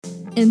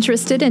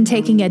Interested in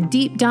taking a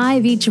deep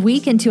dive each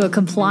week into a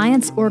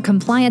compliance or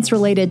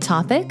compliance-related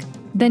topic?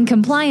 Then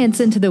Compliance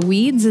Into the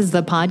Weeds is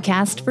the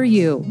podcast for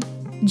you.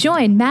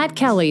 Join Matt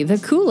Kelly, the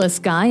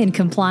coolest guy in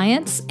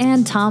compliance,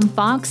 and Tom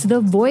Fox,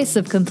 the voice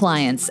of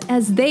compliance,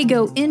 as they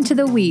go into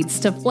the weeds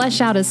to flesh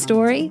out a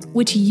story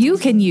which you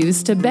can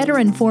use to better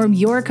inform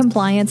your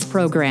compliance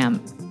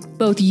program.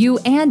 Both you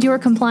and your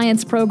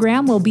compliance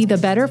program will be the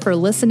better for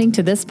listening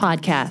to this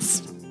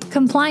podcast.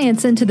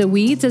 Compliance Into the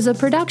Weeds is a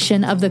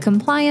production of the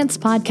Compliance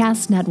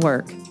Podcast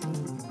Network.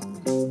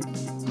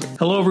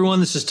 Hello, everyone.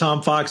 This is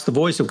Tom Fox, the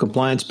voice of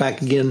compliance,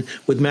 back again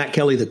with Matt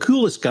Kelly, the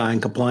coolest guy in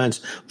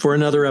compliance, for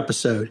another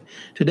episode.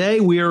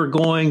 Today, we are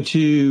going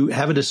to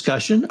have a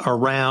discussion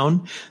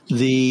around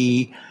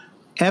the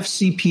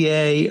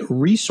FCPA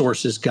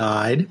Resources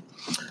Guide,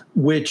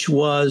 which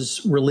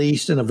was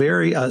released in a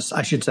very,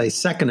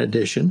 second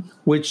edition,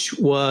 which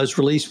was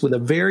released with a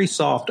very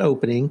soft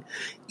opening,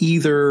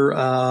 either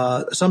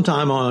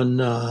sometime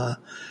on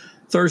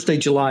Thursday,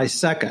 July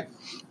 2nd.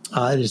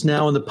 It is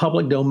now in the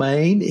public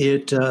domain.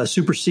 It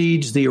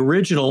supersedes the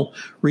original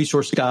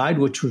resource guide,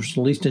 which was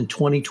released in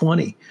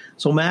 2020.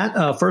 So,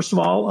 Matt, first of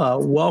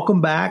all,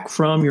 welcome back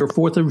from your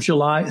 4th of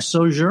July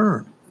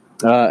sojourn.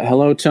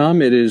 Hello, Tom.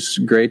 It is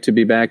great to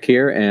be back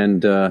here.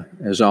 And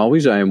as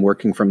always, I am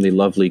working from the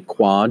lovely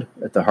quad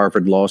at the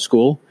Harvard Law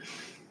School,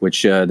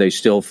 which they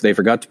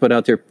forgot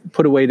to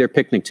put away their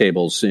picnic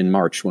tables in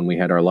March when we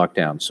had our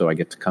lockdown. So I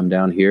get to come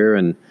down here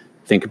and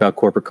think about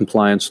corporate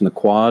compliance in the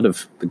quad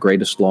of the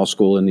greatest law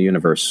school in the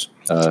universe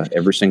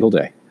every single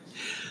day.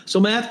 So,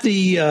 Matt,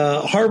 the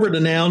Harvard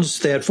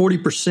announced that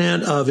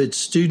 40% of its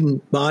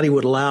student body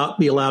would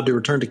be allowed to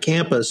return to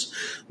campus,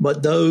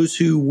 but those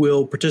who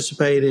will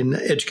participate in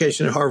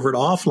education at Harvard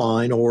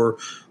offline, or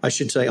I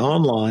should say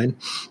online,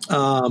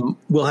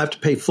 will have to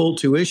pay full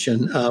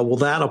tuition. Will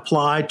that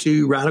apply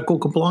to radical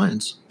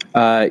compliance?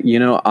 I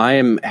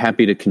am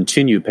happy to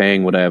continue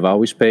paying what I have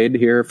always paid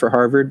here for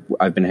Harvard.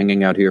 I've been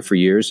hanging out here for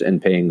years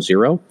and paying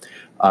zero.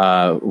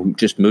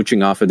 Just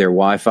mooching off of their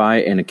Wi-Fi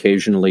and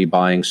occasionally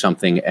buying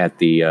something at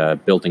the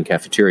building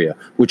cafeteria,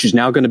 which is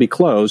now going to be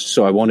closed,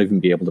 so I won't even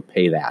be able to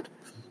pay that.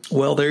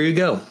 Well, there you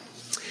go.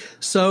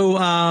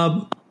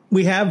 So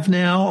we have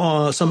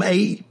now some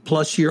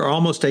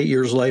almost 8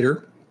 years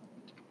later,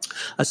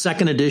 a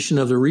second edition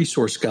of the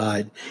resource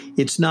guide.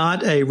 It's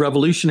not a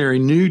revolutionary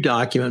new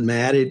document,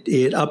 Matt. It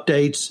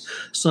updates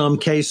some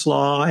case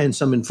law and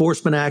some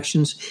enforcement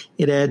actions.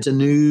 It adds a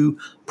new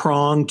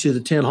prong to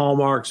the 10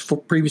 hallmarks,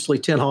 previously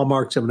 10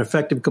 hallmarks of an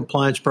effective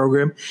compliance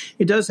program.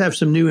 It does have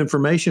some new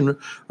information.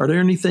 Are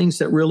there any things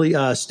that really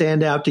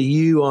stand out to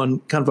you on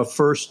kind of a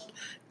first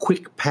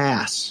quick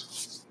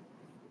pass?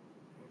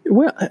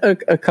 Well,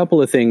 a couple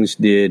of things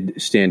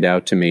did stand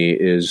out to me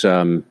is,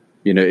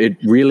 it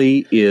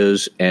really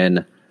is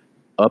an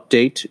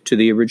update to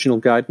the original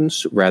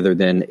guidance rather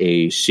than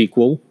a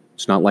sequel.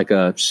 It's not like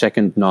a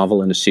second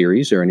novel in a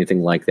series or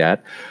anything like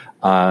that.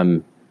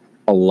 A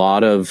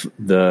lot of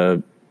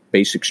the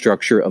basic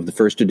structure of the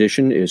first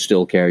edition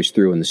still carries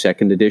through in the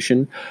second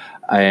edition.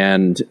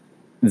 And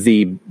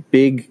the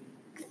big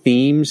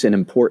themes and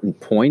important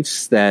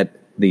points that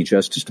the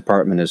Justice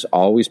Department has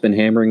always been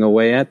hammering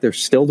away at, they're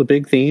still the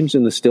big themes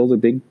and still the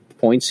big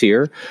points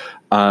here.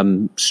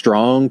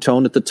 Strong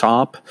tone at the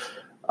top.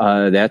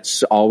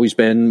 That's always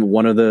been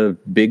one of the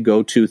big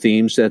go-to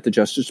themes that the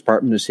Justice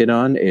Department has hit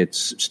on.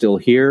 It's still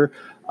here.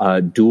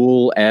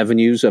 Dual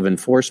avenues of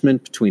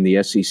enforcement between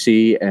the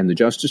SEC and the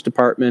Justice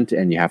Department,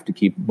 and you have to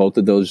keep both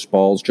of those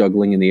balls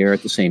juggling in the air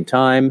at the same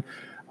time.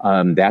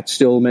 That's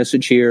still a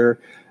message here.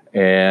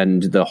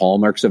 And the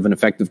hallmarks of an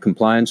effective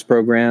compliance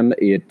program,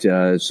 it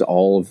is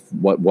all of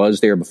what was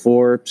there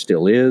before,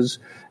 still is.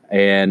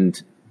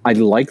 And I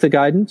like the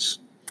guidance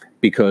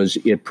because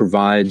it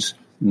provides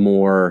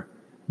more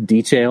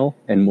detail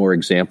and more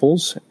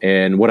examples.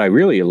 And what I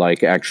really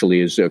like, actually,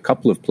 is a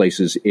couple of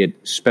places it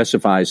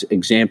specifies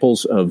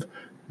examples of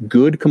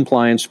good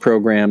compliance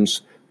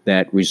programs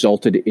that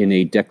resulted in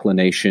a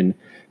declination,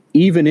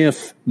 even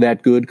if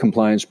that good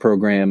compliance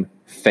program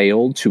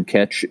failed to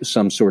catch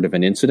some sort of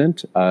an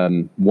incident.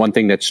 One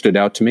thing that stood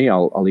out to me,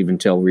 I'll even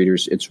tell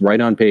readers, it's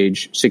right on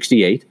page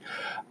 68,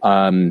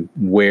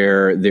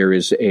 where there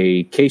is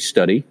a case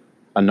study,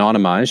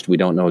 anonymized. We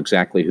don't know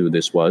exactly who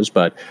this was,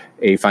 but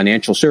a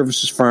financial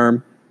services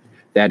firm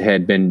that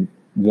had been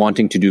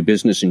wanting to do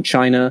business in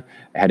China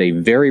had a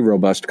very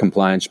robust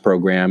compliance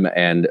program,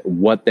 and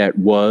what that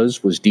was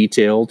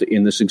detailed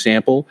in this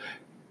example.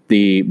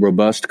 The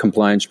robust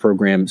compliance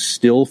program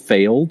still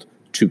failed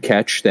to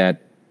catch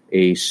that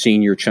a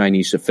senior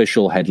Chinese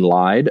official had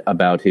lied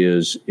about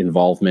his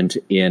involvement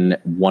in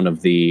one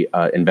of the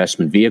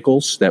investment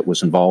vehicles that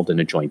was involved in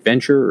a joint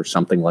venture or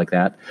something like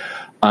that.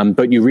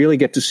 But you really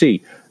get to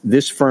see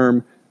this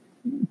firm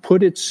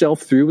put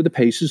itself through the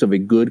paces of a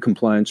good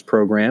compliance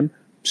program,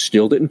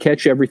 still didn't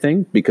catch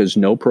everything because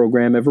no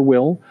program ever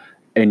will,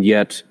 and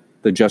yet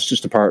the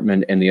Justice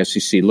Department and the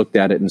SEC looked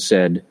at it and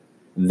said,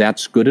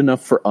 that's good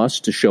enough for us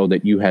to show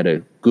that you had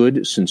a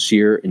good,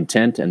 sincere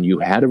intent and you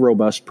had a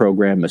robust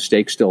program.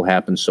 Mistakes still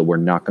happen, so we're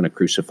not going to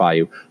crucify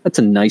you. That's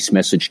a nice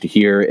message to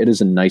hear. It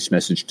is a nice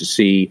message to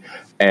see.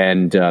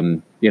 And,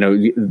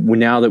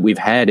 now that we've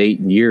had 8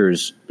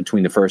 years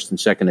between the first and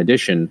second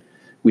edition,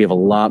 we have a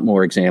lot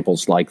more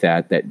examples like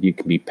that you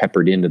can be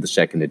peppered into the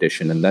second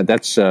edition. And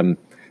that's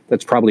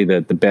probably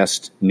the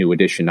best new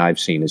edition I've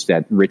seen, is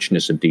that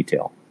richness of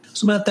detail.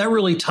 So, Matt, that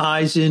really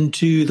ties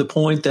into the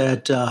point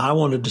that I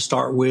wanted to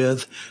start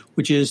with,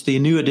 which is the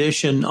new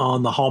edition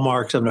on the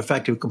hallmarks of an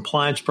effective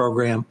compliance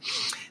program.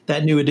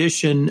 That new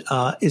edition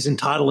is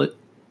entitled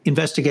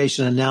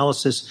Investigation,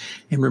 Analysis,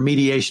 and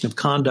Remediation of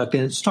Conduct.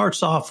 And it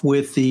starts off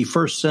with the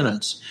first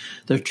sentence.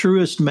 The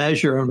truest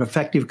measure of an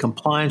effective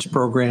compliance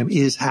program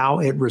is how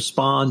it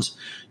responds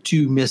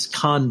to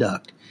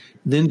misconduct.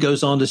 Then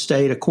goes on to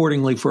state,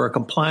 accordingly, for a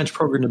compliance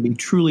program to be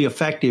truly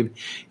effective,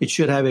 it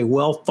should have a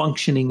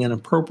well-functioning and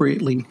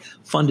appropriately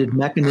funded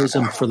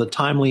mechanism for the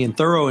timely and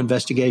thorough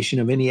investigation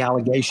of any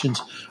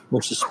allegations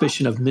or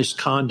suspicion of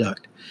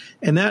misconduct.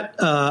 And that,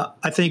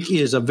 I think,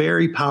 is a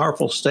very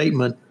powerful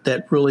statement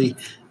that really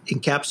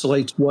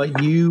encapsulates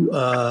what you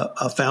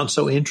found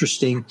so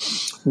interesting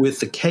with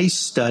the case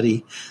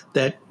study,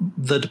 that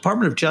the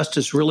Department of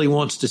Justice really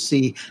wants to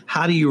see,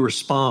 how do you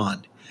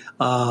respond?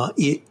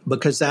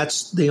 Because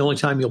that's the only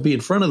time you'll be in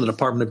front of the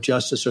Department of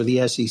Justice or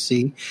the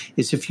SEC,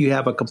 is if you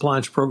have a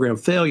compliance program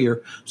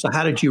failure. So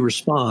how did you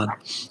respond?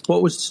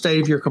 What was the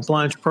state of your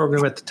compliance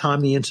program at the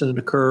time the incident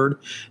occurred?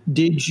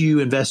 Did you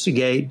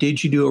investigate?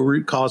 Did you do a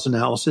root cause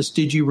analysis?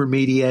 Did you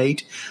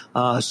remediate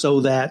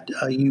so that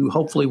you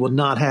hopefully will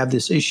not have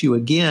this issue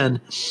again?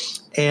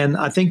 And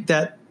I think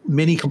that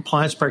many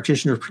compliance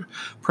practitioners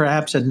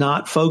perhaps had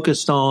not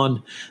focused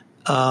on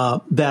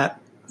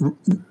that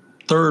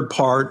third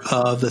part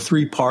of the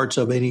 3 parts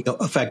of any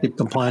effective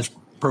compliance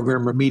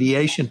program,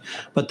 remediation.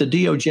 But the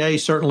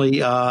DOJ certainly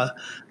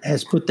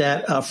has put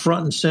that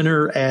front and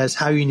center as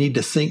how you need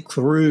to think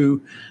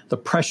through the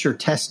pressure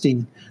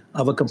testing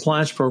of a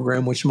compliance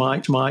program, which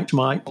might either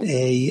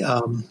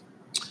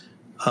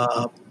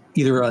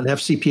an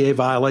FCPA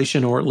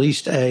violation or at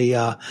least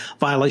a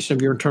violation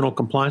of your internal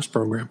compliance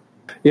program.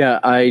 Yeah,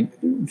 I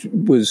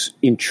was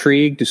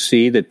intrigued to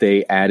see that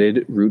they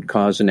added root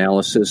cause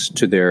analysis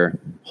to their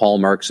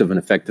hallmarks of an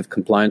effective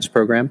compliance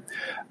program.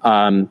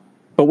 But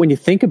when you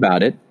think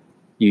about it,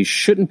 you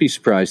shouldn't be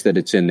surprised that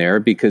it's in there,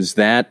 because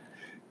that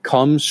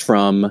comes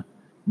from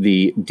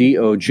the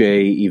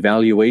DOJ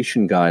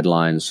evaluation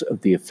guidelines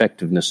of the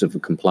effectiveness of a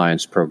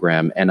compliance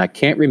program. And I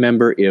can't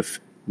remember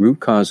if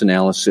root cause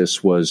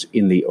analysis was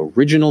in the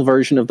original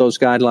version of those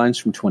guidelines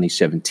from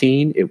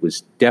 2017. It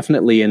was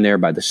definitely in there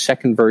by the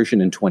second version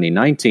in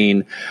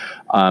 2019.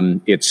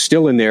 It's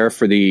still in there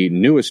for the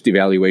newest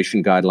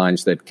evaluation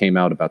guidelines that came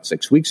out about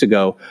 6 weeks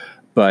ago.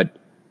 But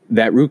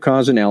that root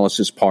cause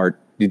analysis part,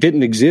 it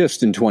didn't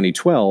exist in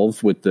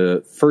 2012 with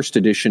the first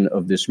edition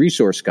of this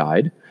resource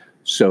guide.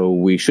 So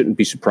we shouldn't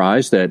be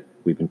surprised that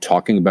we've been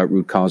talking about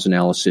root cause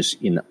analysis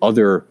in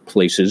other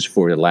places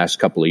for the last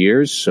couple of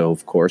years. So,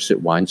 of course,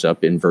 it winds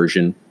up in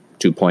version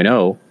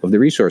 2.0 of the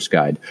resource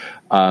guide.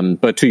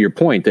 But to your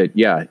point that,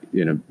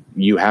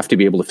 you have to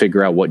be able to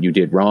figure out what you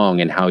did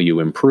wrong and how you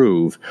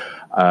improve.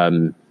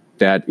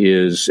 That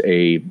is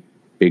a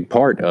big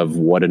part of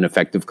what an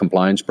effective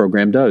compliance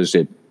program does.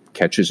 It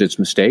catches its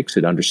mistakes,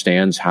 it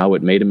understands how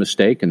it made a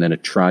mistake, and then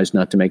it tries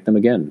not to make them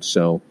again.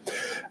 So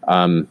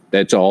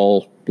that's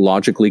all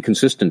logically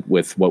consistent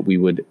with what we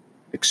would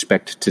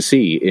expect to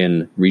see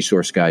in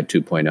Resource Guide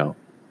 2.0.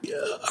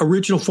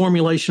 Original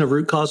formulation of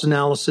root cause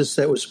analysis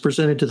that was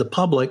presented to the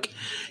public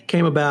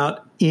came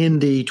about in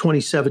the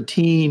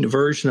 2017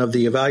 version of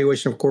the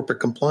Evaluation of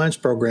Corporate Compliance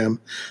Program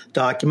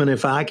document.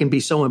 If I can be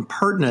so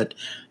impertinent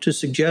to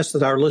suggest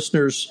that our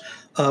listeners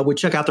would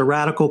check out the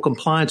Radical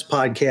Compliance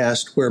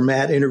podcast, where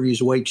Matt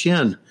interviews Wei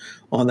Chen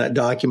on that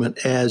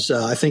document, as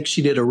I think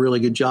she did a really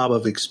good job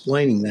of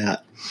explaining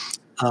that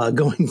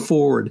going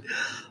forward.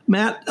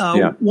 Matt,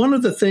 one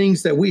of the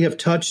things that we have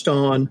touched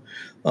on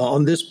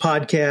this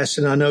podcast,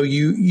 and I know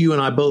you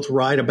and I both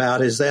write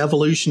about, is the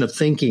evolution of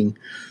thinking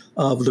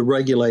of the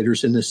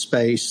regulators in this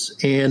space,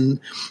 and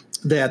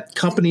that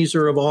companies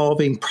are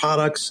evolving,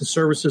 products and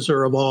services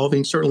are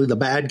evolving. Certainly the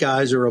bad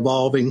guys are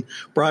evolving,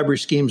 bribery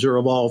schemes are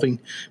evolving,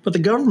 but the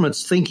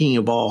government's thinking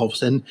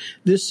evolves. And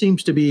this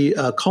seems to be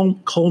a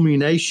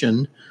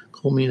culmination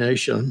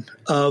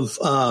of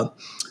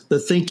the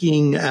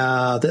thinking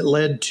that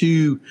led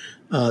to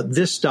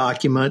this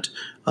document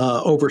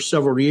over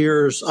several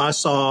years. I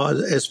saw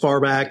as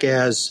far back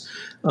as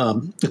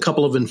a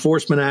couple of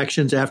enforcement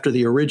actions after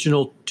the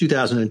original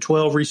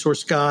 2012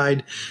 resource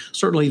guide.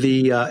 Certainly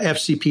the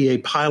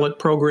FCPA pilot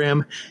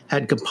program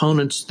had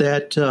components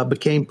that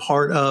became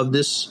part of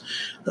this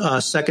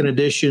second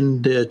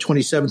edition, the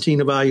 2017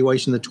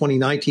 evaluation, the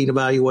 2019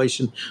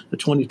 evaluation, the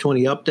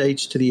 2020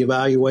 updates to the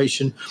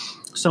evaluation.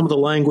 Some of the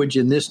language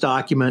in this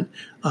document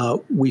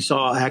we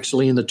saw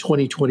actually in the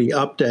 2020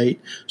 update.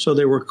 So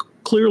there were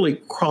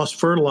clearly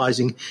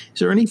cross-fertilizing. Is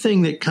there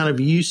anything that kind of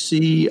you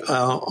see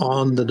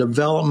on the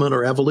development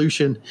or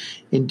evolution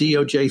in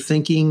DOJ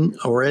thinking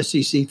or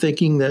SEC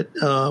thinking that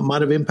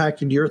might have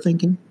impacted your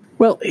thinking?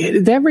 Well,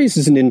 that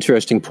raises an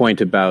interesting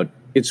point about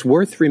it's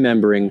worth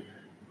remembering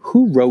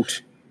who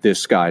wrote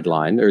this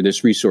guideline or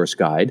this resource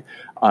guide,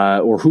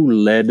 or who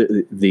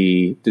led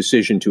the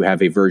decision to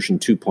have a version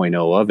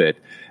 2.0 of it.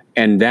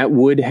 And that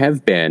would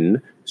have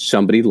been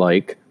somebody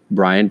like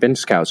Brian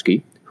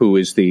Benczkowski, who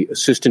is the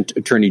Assistant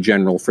Attorney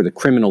General for the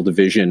Criminal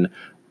Division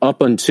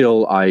up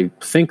until, I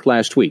think,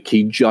 last week.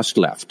 He just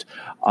left.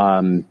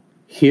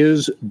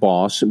 His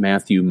boss,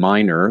 Matthew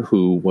Miner,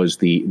 who was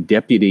the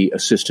Deputy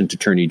Assistant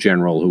Attorney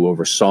General who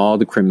oversaw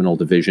the Criminal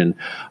Division,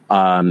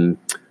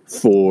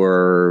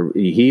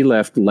 he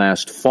left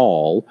last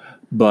fall.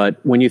 But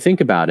when you think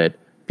about it,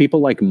 people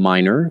like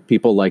Miner,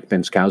 people like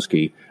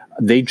Benczkowski,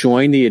 they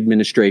joined the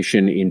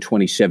administration in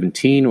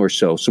 2017 or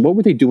so. So what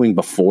were they doing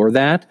before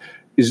that?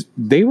 Is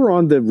they were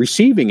on the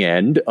receiving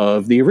end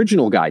of the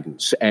original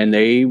guidance, and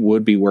they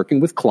would be working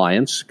with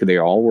clients, because they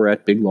all were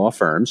at big law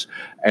firms,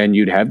 and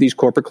you'd have these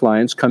corporate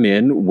clients come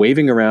in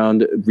waving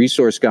around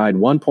Resource Guide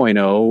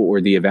 1.0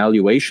 or the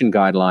evaluation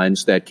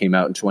guidelines that came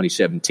out in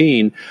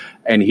 2017,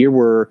 and here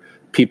were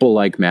people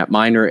like Matt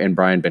Miner and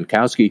Brian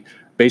Benczkowski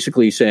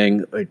basically saying,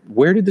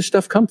 where did this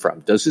stuff come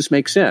from? Does this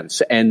make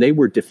sense? And they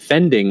were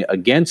defending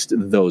against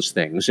those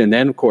things, and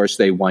then, of course,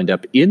 they wind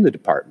up in the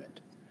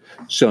department.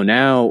 So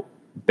now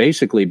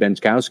basically,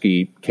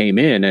 Benczkowski came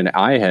in, and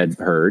I had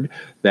heard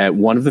that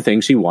one of the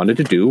things he wanted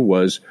to do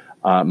was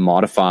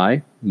modify,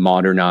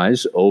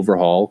 modernize,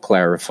 overhaul,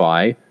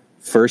 clarify,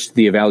 first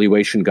the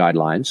evaluation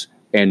guidelines,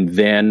 and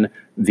then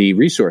the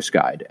resource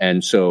guide.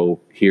 And so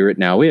here it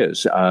now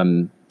is.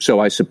 So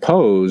I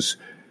suppose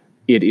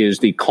it is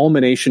the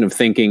culmination of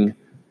thinking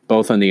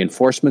both on the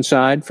enforcement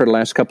side for the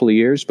last couple of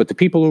years, but the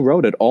people who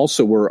wrote it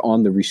also were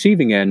on the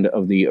receiving end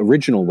of the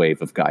original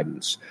wave of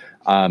guidance.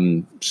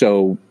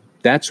 So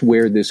that's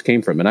where this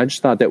came from. And I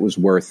just thought that was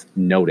worth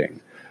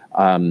noting.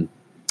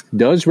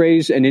 Does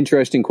raise an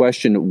interesting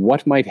question.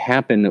 What might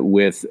happen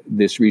with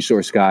this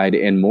resource guide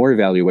and more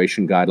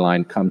evaluation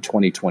guideline come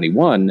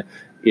 2021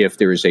 if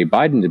there is a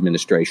Biden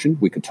administration?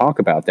 We could talk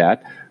about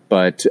that.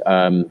 But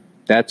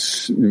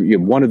that's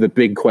one of the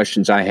big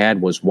questions I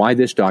had was why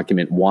this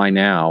document? Why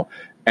now?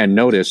 And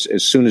notice,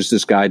 as soon as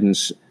this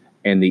guidance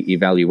and the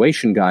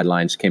evaluation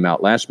guidelines came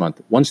out last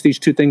month, once these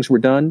two things were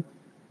done,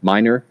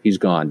 Miner, he's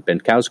gone.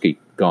 Benczkowski,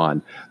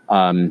 gone.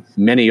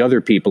 Many other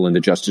people in the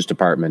Justice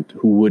Department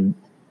who would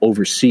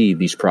oversee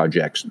these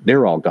projects,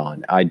 they're all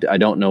gone. I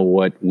don't know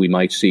what we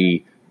might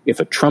see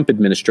if a Trump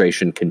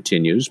administration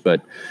continues,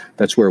 but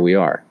that's where we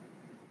are.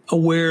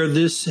 Where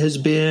this has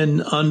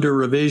been under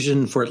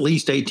revision for at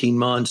least 18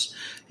 months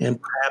and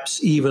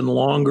perhaps even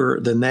longer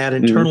than that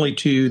internally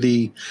to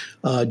the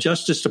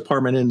Justice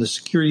Department and the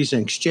Securities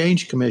and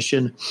Exchange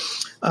Commission.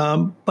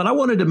 But I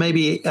wanted to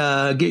maybe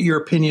get your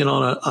opinion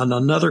on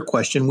another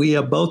question. We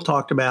have both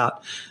talked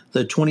about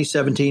the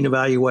 2017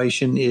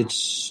 evaluation,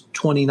 its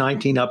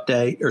 2019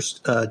 update, or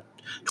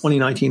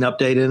 2019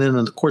 update, and then,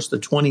 of course, the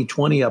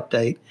 2020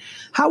 update.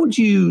 How would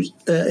you,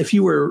 if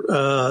you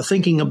were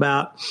thinking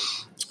about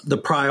the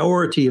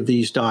priority of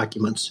these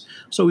documents?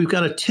 So we've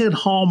got 10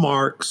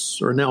 hallmarks,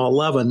 or now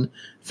 11,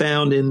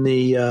 found in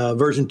the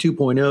version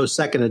 2.0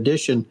 second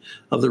edition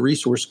of the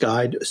resource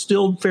guide,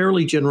 still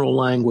fairly general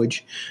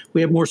language.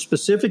 We have more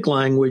specific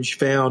language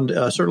found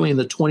certainly in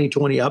the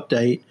 2020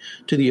 update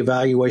to the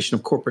evaluation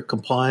of corporate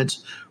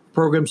compliance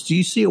programs. Do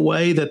you see a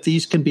way that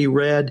these can be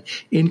read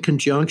in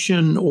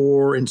conjunction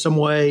or in some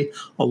way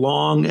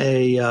along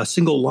a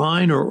single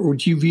line, or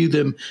would you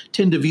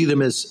tend to view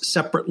them as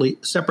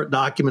separate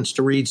documents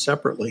to read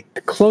separately?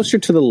 Closer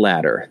to the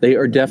latter. They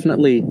are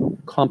definitely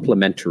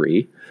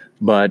complementary,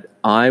 but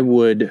I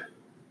would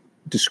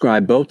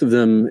describe both of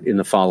them in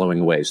the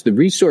following ways. The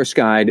resource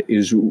guide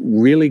is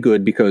really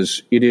good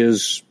because it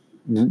is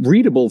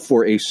readable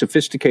for a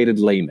sophisticated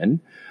layman,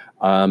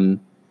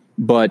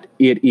 but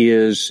it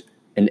is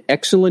an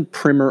excellent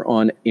primer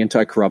on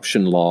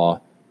anti-corruption law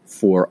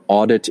for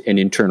audit and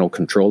internal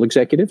control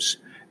executives,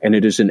 and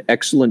it is an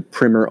excellent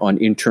primer on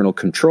internal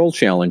control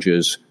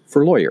challenges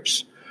for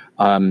lawyers.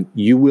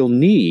 You will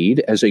need,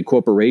 as a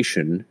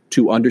corporation,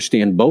 to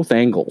understand both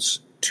angles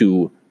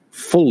to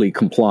fully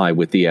comply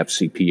with the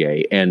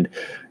FCPA, and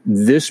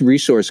this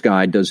resource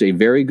guide does a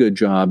very good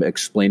job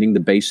explaining the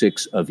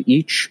basics of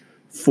each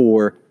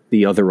for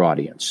the other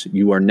audience.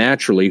 You are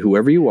naturally,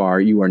 whoever you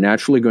are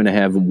naturally going to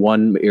have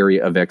one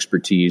area of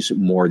expertise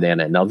more than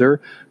another,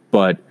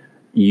 but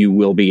you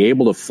will be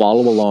able to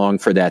follow along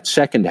for that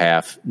second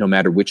half no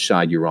matter which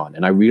side you're on.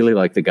 And I really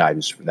like the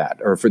guidance for that,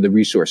 or for the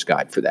resource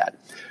guide for that.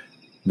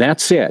 That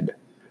said,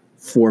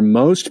 for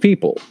most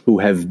people who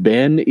have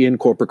been in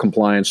corporate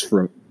compliance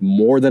for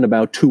more than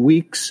about 2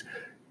 weeks,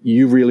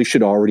 you really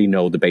should already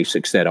know the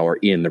basics that are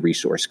in the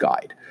resource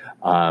guide.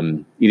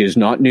 It is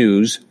not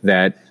news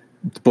that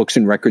books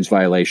and records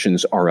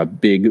violations are a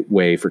big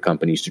way for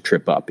companies to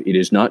trip up. It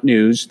is not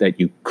news that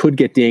you could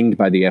get dinged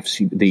by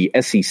the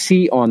SEC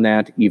on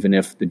that, even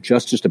if the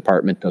Justice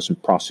Department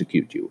doesn't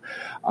prosecute you,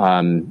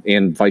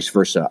 and vice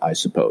versa, I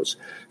suppose.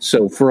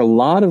 So for a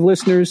lot of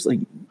listeners,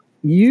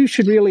 you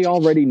should really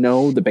already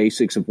know the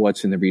basics of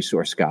what's in the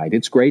resource guide.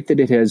 It's great that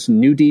it has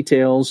new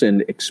details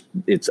and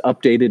it's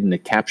updated and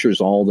it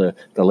captures all the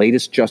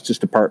latest Justice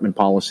Department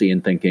policy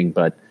and thinking,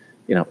 but,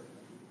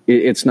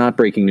 it's not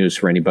breaking news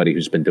for anybody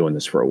who's been doing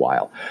this for a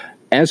while,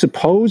 as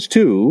opposed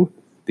to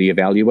the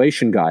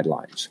evaluation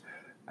guidelines.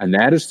 And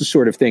that is the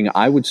sort of thing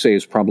I would say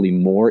is probably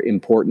more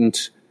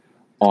important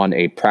on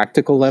a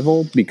practical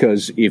level,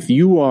 because if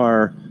you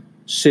are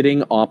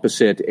sitting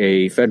opposite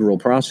a federal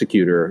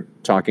prosecutor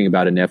talking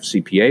about an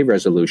FCPA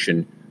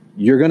resolution,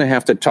 you're going to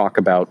have to talk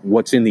about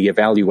what's in the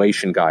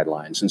evaluation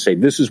guidelines and say,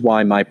 this is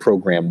why my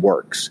program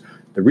works.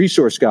 The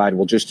resource guide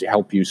will just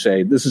help you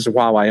say, this is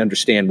how I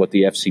understand what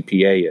the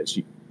FCPA is.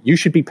 You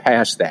should be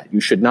past that. You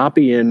should not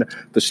be in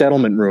the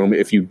settlement room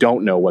if you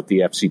don't know what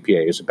the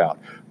FCPA is about.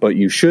 But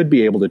you should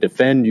be able to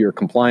defend your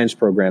compliance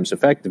program's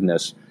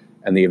effectiveness,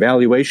 and the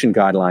evaluation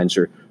guidelines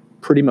are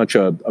pretty much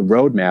a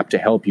roadmap to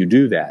help you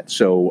do that.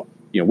 So,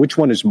 which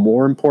one is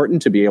more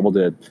important to be able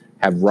to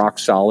have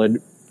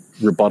rock-solid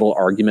rebuttal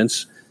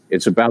arguments?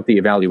 It's about the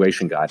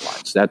evaluation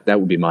guidelines. That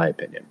would be my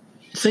opinion.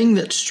 The thing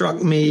that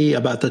struck me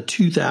about the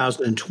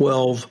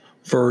 2012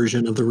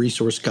 version of the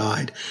resource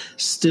guide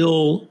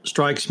still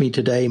strikes me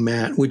today,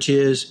 Matt, which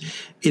is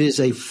it is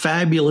a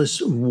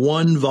fabulous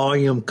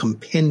one-volume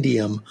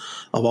compendium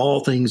of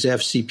all things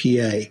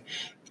FCPA.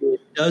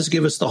 It does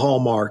give us the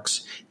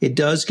hallmarks. It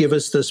does give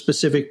us the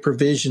specific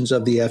provisions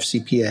of the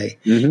FCPA.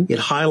 Mm-hmm. It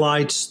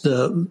highlights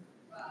the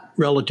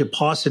relative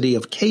paucity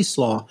of case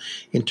law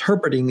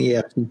interpreting the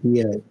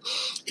FCPA.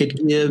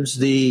 It gives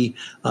the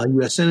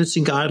U.S.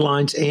 sentencing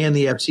guidelines and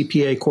the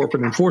FCPA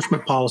corporate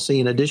enforcement policy,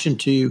 in addition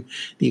to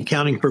the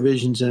accounting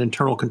provisions and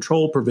internal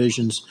control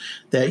provisions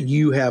that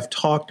you have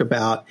talked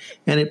about.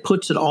 And it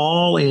puts it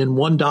all in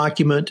one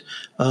document.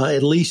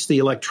 At least the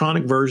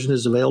electronic version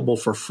is available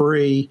for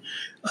free.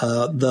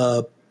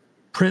 The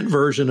print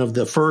version of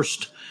the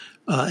first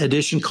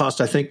edition cost,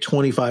 I think,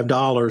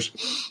 $25.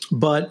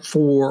 But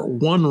for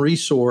one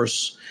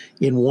resource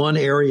in one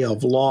area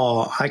of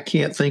law, I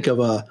can't think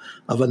of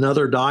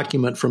another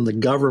document from the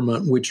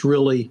government which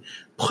really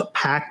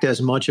packed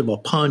as much of a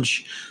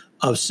punch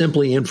of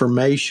simply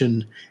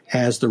information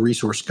as the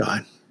resource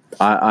guide.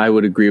 I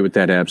would agree with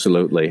that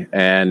absolutely.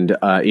 And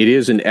it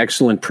is an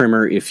excellent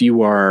primer if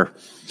you are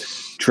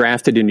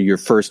drafted into your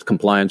first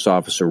compliance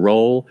officer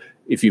role.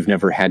 If you've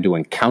never had to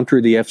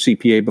encounter the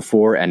FCPA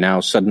before and now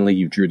suddenly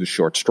you drew the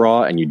short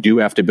straw and you do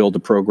have to build a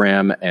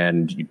program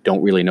and you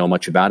don't really know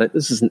much about it,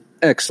 this is an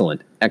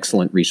excellent,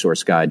 excellent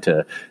resource guide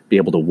to be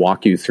able to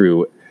walk you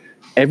through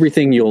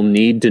everything you'll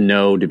need to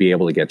know to be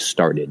able to get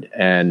started.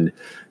 And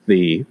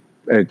the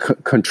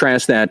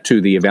contrast that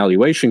to the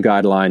evaluation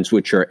guidelines,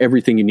 which are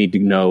everything you need to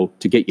know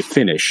to get you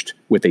finished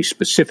with a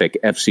specific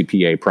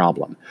FCPA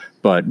problem.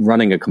 But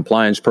running a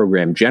compliance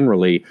program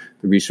generally,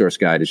 the resource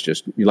guide is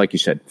just, like you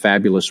said,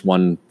 fabulous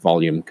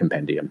one-volume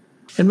compendium.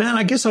 And Matt,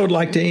 I guess I would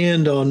like to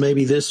end on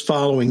maybe this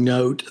following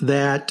note,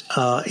 that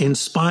in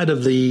spite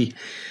of the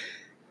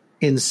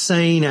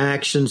insane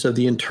actions of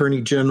the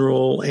Attorney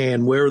General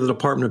and where the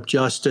Department of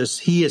Justice,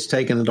 he has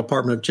taken the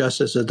Department of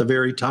Justice at the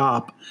very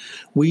top,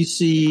 we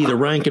see the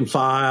rank and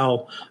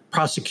file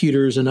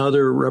prosecutors and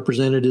other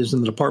representatives in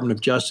the Department of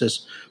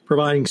Justice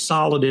providing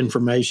solid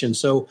information.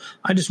 So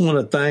I just want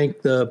to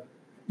thank the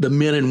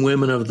men and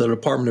women of the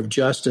Department of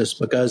Justice,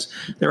 because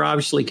they're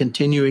obviously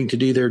continuing to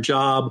do their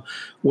job,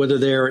 whether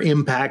they're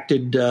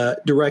impacted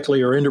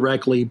directly or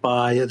indirectly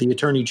by the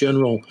Attorney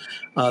General.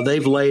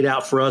 They've laid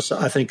out for us,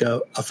 I think,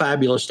 a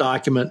fabulous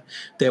document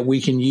that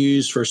we can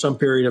use for some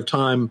period of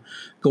time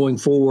going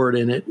forward.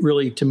 And it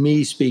really, to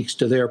me, speaks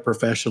to their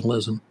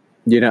professionalism.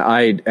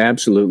 I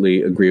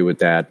absolutely agree with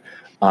that.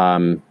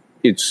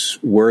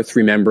 It's worth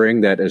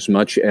remembering that as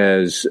much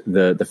as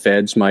the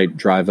feds might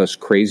drive us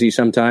crazy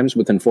sometimes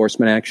with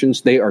enforcement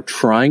actions, they are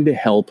trying to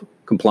help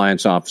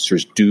compliance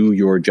officers do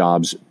your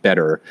jobs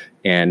better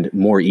and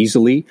more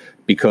easily,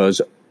 because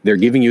they're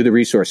giving you the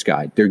resource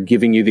guide. They're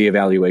giving you the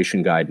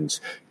evaluation guidance.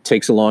 It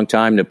takes a long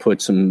time to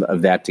put some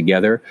of that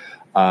together.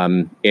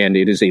 And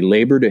it is a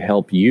labor to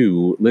help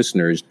you,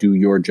 listeners, do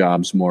your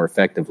jobs more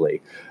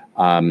effectively.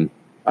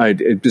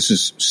 This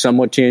is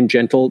somewhat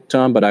tangential,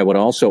 Tom, but I would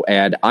also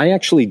add, I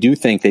actually do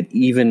think that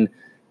even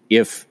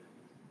if,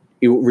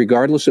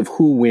 regardless of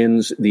who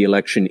wins the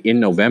election in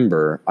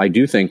November, I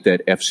do think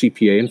that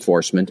FCPA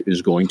enforcement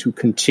is going to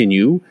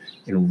continue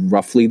in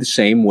roughly the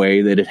same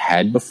way that it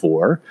had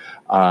before.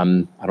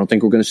 I don't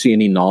think we're going to see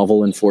any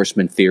novel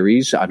enforcement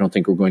theories. I don't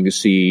think we're going to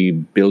see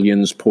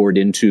billions poured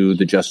into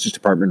the Justice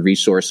Department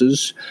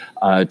resources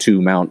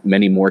to mount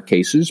many more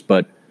cases.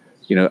 But,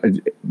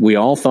 we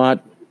all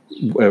thought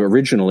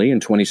originally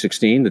in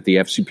 2016 that the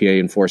FCPA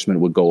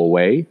enforcement would go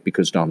away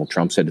because Donald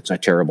Trump said it's a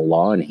terrible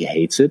law and he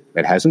hates it.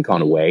 It hasn't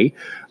gone away.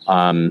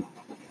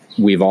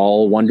 we've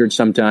all wondered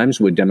sometimes,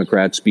 would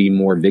Democrats be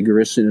more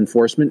vigorous in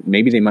enforcement?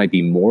 Maybe they might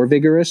be more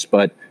vigorous,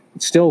 but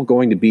it's still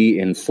going to be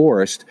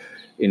enforced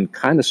in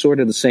kind of sort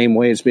of the same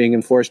way it's being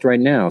enforced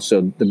right now.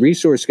 So the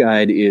resource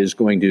guide is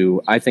going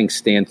to, I think,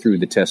 stand through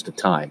the test of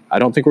time. I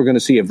don't think we're going to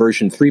see a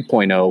version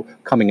 3.0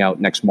 coming out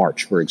next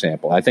March, for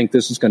example. I think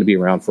this is going to be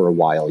around for a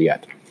while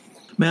yet.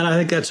 Matt, I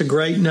think that's a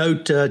great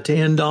note to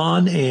end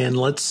on, and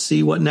let's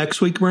see what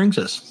next week brings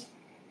us.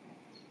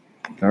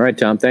 All right,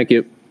 Tom, thank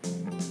you.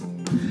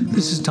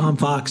 This is Tom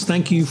Fox.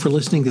 Thank you for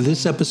listening to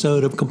this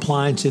episode of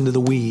Compliance Into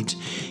the Weeds.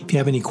 If you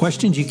have any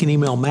questions, you can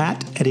email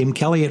Matt at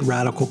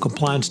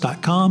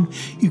mkelly@radicalcompliance.com.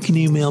 You can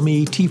email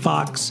me,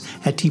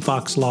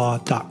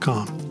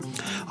 tfox@tfoxlaw.com.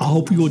 I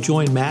hope you will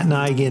join Matt and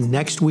I again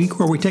next week,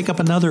 where we take up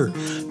another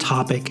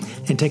topic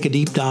and take a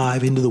deep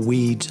dive into the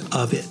weeds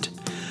of it.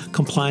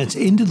 Compliance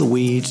Into the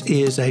Weeds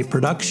is a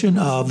production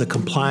of the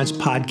Compliance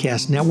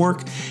Podcast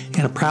Network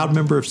and a proud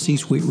member of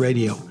C-Suite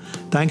Radio.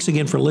 Thanks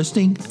again for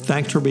listening.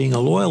 Thanks for being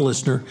a loyal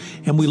listener,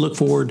 and we look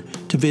forward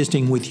to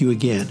visiting with you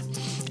again.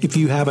 If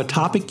you have a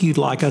topic you'd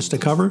like us to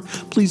cover,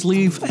 please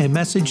leave a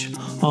message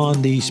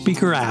on the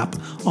speaker app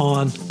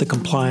on the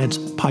Compliance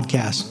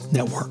Podcast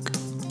Network.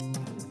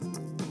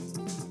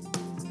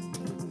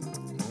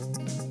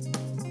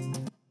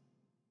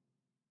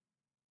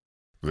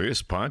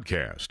 This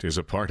podcast is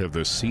a part of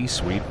the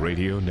C-Suite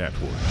Radio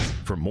Network.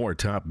 For more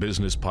top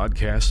business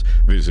podcasts,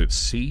 visit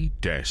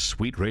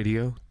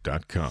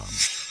c-suiteradio.com.